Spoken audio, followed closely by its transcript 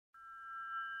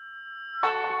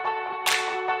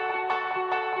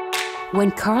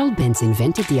When Carl Benz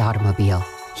invented the automobile,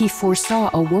 he foresaw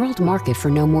a world market for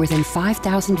no more than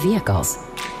 5,000 vehicles,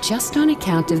 just on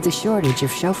account of the shortage of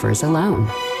chauffeurs alone.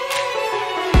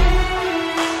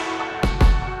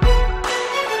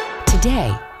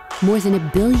 Today, more than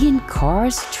 1 billion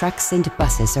cars, trucks, and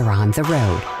buses are on the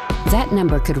road. That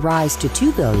number could rise to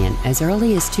 2 billion as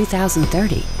early as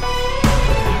 2030.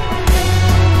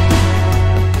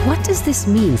 What does this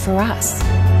mean for us?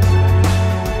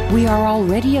 We are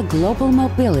already a global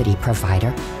mobility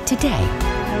provider today.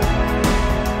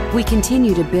 We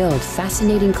continue to build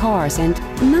fascinating cars and,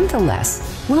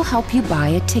 nonetheless, we'll help you buy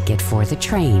a ticket for the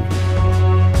train.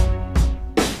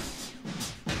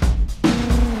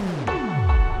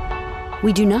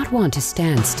 We do not want to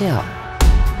stand still,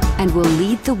 and will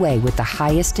lead the way with the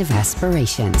highest of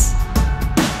aspirations.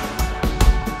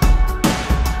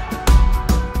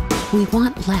 We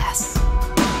want less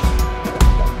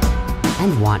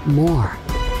and want more.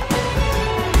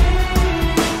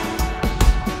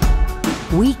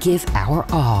 We give our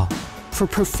all for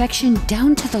perfection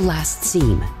down to the last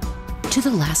seam, to the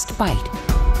last bite.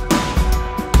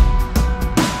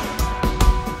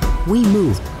 We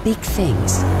move big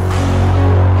things.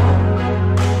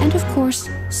 And of course,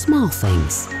 small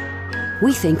things.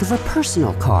 We think of a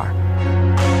personal car.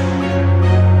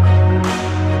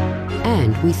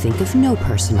 And we think of no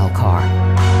personal car.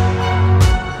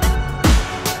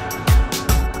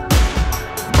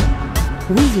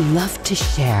 We love to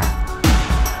share.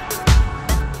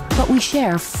 But we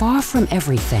share far from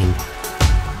everything.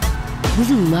 We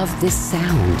love this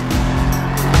sound.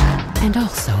 And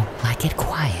also like it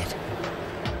quiet.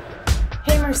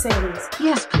 Hey Mercedes.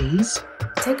 Yes, please.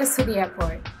 Take us to the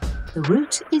airport. The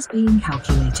route is being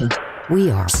calculated. We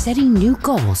are setting new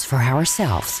goals for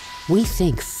ourselves. We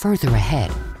think further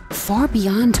ahead, far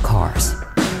beyond cars.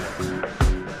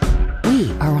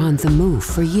 We are on the move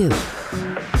for you.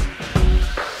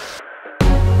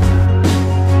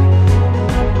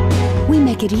 We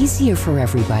make it easier for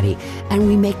everybody, and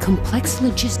we make complex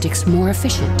logistics more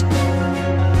efficient.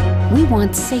 We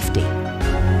want safety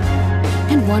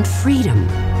and want freedom.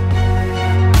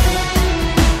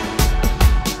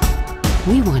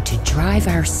 We want to drive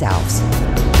ourselves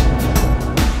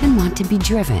and want to be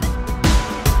driven.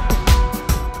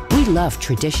 We love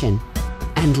tradition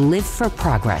and live for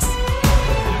progress.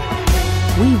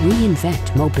 We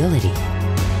reinvent mobility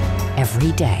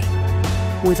every day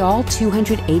with all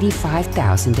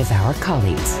 285,000 of our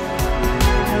colleagues.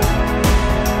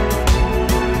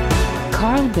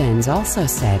 Carl Benz also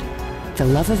said, "The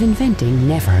love of inventing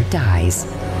never dies."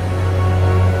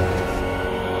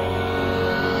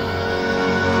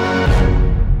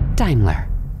 Daimler.